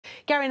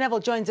Gary Neville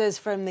joins us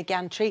from the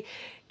gantry.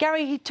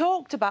 Gary, he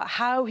talked about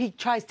how he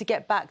tries to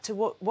get back to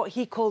what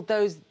he called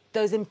those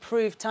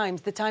improved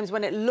times, the times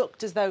when it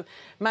looked as though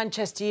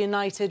Manchester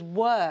United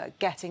were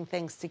getting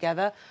things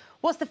together.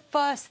 What's the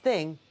first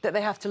thing that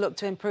they have to look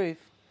to improve?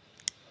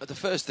 The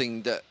first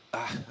thing that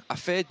I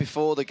feared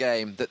before the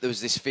game, that there was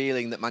this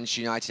feeling that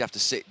Manchester United have to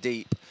sit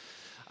deep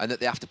and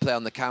that they have to play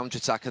on the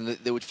counter-attack, and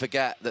that they would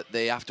forget that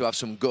they have to have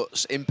some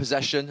guts in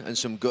possession and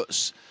some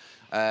guts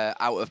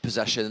out of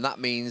possession, and that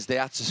means they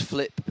had to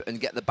flip and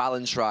get the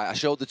balance right. I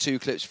showed the two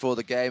clips before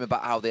the game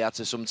about how they had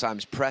to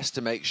sometimes press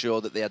to make sure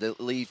that they had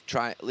at least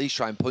try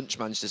and punch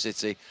Manchester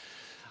City.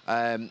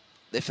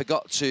 They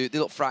forgot to. They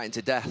looked frightened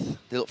to death.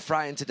 They looked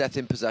frightened to death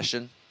in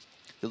possession.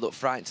 They looked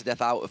frightened to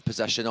death out of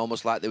possession,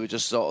 almost like they were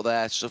just sort of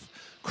there, sort of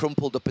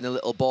crumpled up in a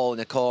little ball in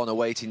a corner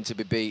waiting to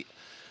be beat.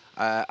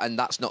 And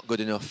that's not good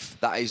enough.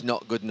 That is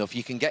not good enough.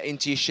 You can get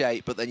into your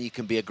shape, but then you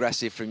can be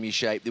aggressive from your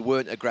shape. They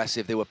weren't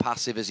aggressive. They were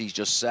passive, as he's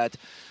just said.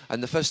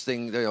 And the first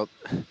thing, you know,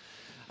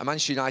 a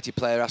Manchester United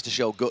player has to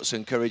show guts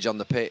and courage on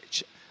the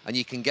pitch. And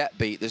you can get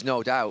beat, there's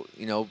no doubt.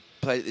 You know,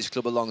 played at this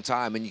club a long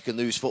time and you can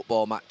lose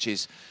football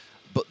matches.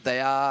 But they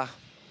are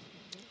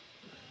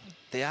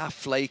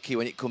flaky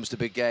when it comes to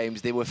big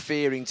games. They were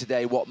fearing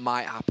today what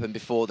might happen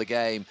before the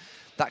game.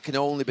 That can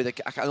only be I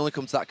can only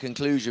come to that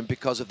conclusion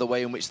because of the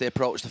way in which they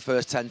approach the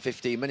first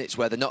 10-15 minutes,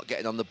 where they're not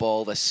getting on the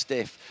ball, they're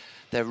stiff,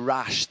 they're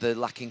rash, they're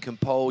lacking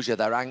composure,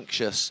 they're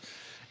anxious.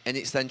 And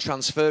it's then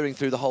transferring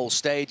through the whole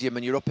stadium,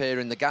 and you're up here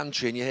in the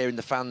gantry and you're hearing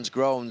the fans'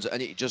 groans,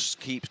 and it just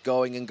keeps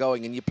going and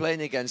going. And you're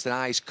playing against an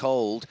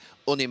ice-cold,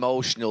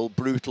 unemotional,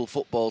 brutal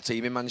football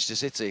team in Manchester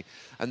City.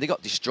 And they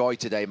got destroyed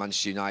today,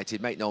 Manchester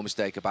United, make no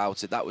mistake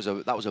about it. That was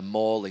a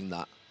mauling,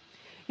 that.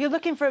 You're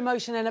looking for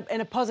emotion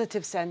in a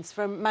positive sense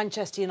from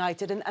Manchester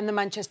United and the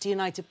Manchester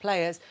United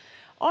players.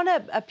 On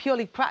a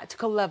purely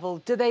practical level,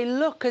 do they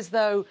look as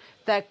though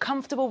they're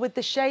comfortable with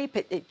the shape?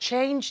 It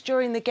changed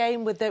during the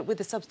game with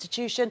the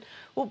substitution.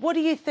 Well, what do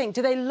you think?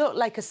 Do they look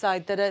like a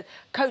side that are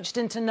coached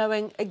into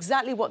knowing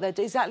exactly what they're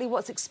doing, exactly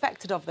what's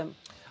expected of them?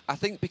 I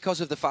think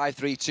because of the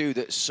 5-3-2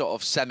 that sort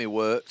of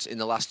semi-worked in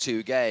the last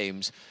two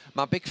games,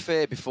 my big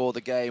fear before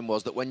the game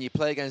was that when you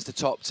play against a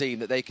top team,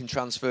 that they can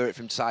transfer it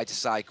from side to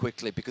side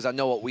quickly, because I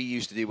know what we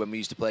used to do when we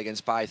used to play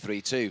against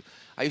 5-3-2.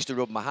 I used to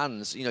rub my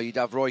hands. You know, you'd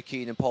have Roy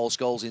Keane and Paul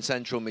Scholes in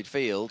central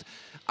midfield.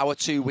 Our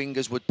two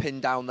wingers would pin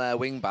down their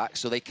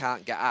wing-backs so they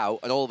can't get out,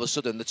 and all of a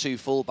sudden the two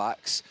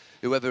full-backs,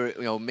 whoever,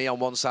 you know, me on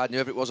one side and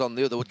whoever it was on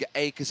the other, would get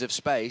acres of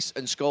space,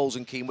 and Scholes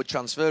and Keane would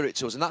transfer it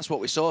to us. And that's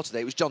what we saw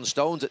today. It was John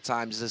Stones at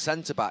times as a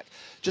centre-back.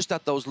 Just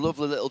had those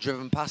lovely little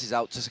driven passes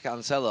out to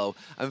Cancelo,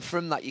 and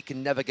from that you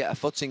can never get a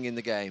footing in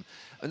the game.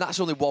 And that's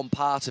only one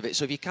part of it.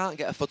 So if you can't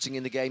get a footing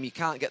in the game, you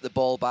can't get the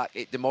ball back,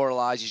 it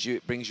demoralises you,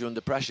 it brings you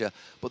under pressure.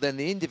 But then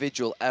the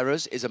individual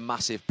errors is a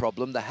massive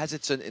problem. They're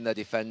hesitant in their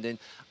defending.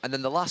 And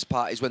then the last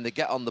part is when they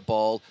get on the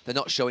ball, they're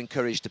not showing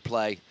courage to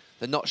play.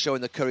 They're not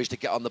showing the courage to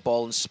get on the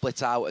ball and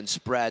split out and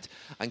spread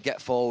and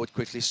get forward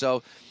quickly.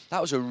 So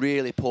that was a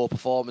really poor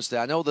performance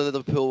there. I know the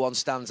Liverpool one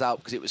stands out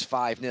because it was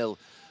 5-0,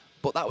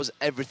 but that was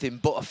everything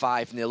but a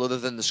 5-0 other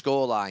than the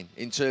scoreline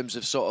in terms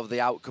of sort of the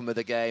outcome of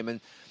the game.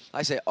 And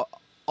like I say,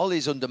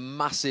 Ollie's under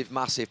massive,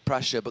 massive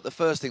pressure, but the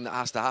first thing that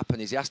has to happen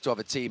is he has to have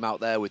a team out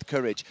there with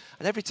courage.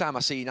 And every time I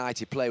see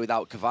United play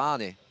without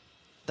Cavani,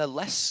 they're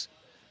less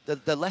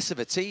of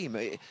a team.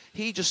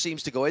 He just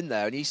seems to go in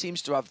there and he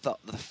seems to have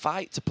the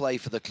fight to play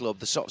for the club,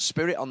 the sort of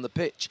spirit on the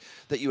pitch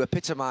that you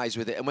epitomise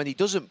with it. And when he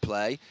doesn't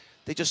play,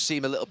 they just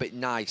seem a little bit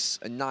nice,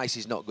 and nice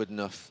is not good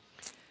enough.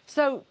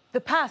 So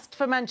the past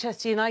for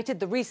Manchester United,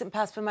 the recent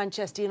past for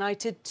Manchester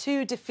United,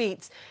 2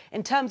 defeats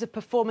in terms of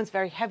performance,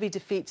 very heavy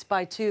defeats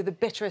by 2 of the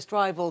bitterest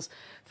rivals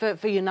for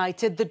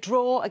United. The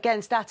draw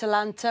against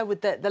Atalanta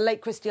with the late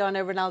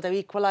Cristiano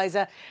Ronaldo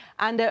equaliser,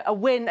 and a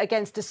win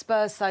against a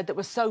Spurs side that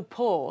was so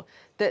poor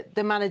that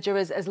the manager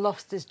has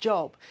lost his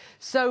job.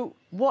 So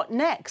what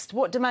next?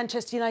 What do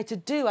Manchester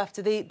United do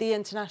after the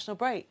international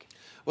break?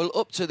 Well,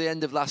 up to the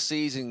end of last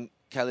season,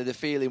 Kelly, the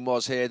feeling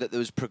was here that there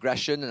was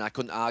progression, and I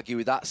couldn't argue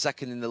with that.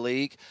 Second in the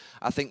league.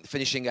 I think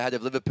finishing ahead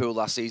of Liverpool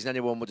last season,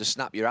 anyone would have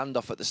snapped your hand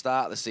off at the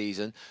start of the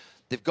season.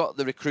 They've got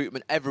the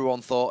recruitment.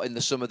 Everyone thought in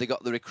the summer they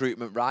got the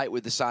recruitment right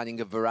with the signing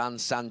of Varane,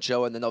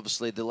 Sancho, and then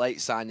obviously the late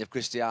signing of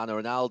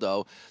Cristiano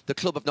Ronaldo. The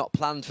club have not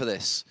planned for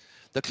this.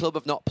 The club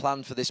have not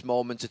planned for this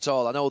moment at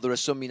all. I know there are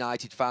some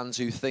United fans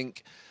who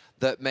think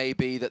that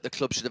maybe that the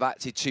club should have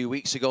acted 2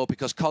 weeks ago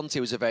because Conte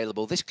was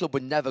available. This club were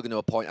never going to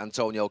appoint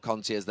Antonio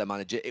Conte as their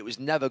manager. It was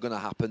never going to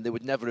happen. They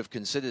would never have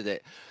considered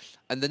it.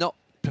 And they're not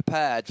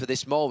prepared for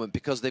this moment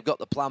because they've got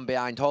the plan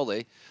behind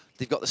Holly.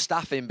 They've got the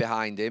staff in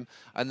behind him,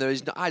 and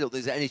I don't think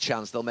there's any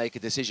chance they'll make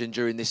a decision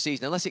during this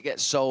season unless it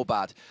gets so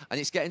bad. And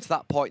it's getting to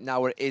that point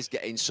now where it is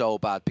getting so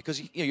bad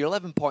because you're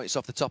 11 points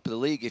off the top of the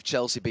league if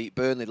Chelsea beat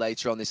Burnley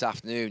later on this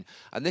afternoon,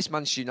 and this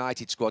Manchester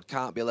United squad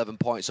can't be 11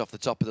 points off the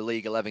top of the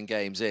league 11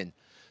 games in.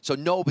 So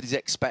nobody's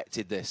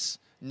expected this.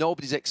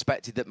 nobody's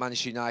expected that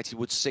Manchester United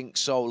would sink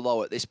so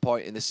low at this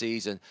point in the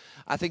season.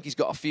 I think he's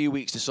got a few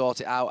weeks to sort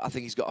it out. I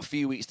think he's got a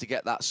few weeks to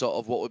get that sort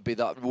of what would be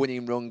that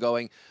winning run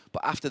going.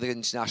 But after the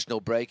international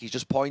break, he's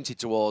just pointed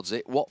towards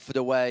it. Watford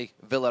away,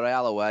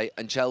 Villarreal away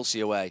and Chelsea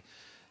away.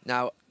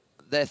 Now,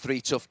 they're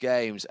 3 tough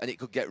games and it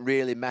could get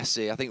really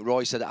messy. I think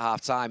Roy said at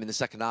half-time in the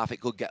second half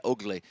it could get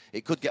ugly.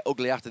 It could get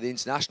ugly after the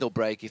international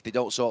break if they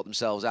don't sort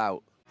themselves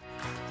out.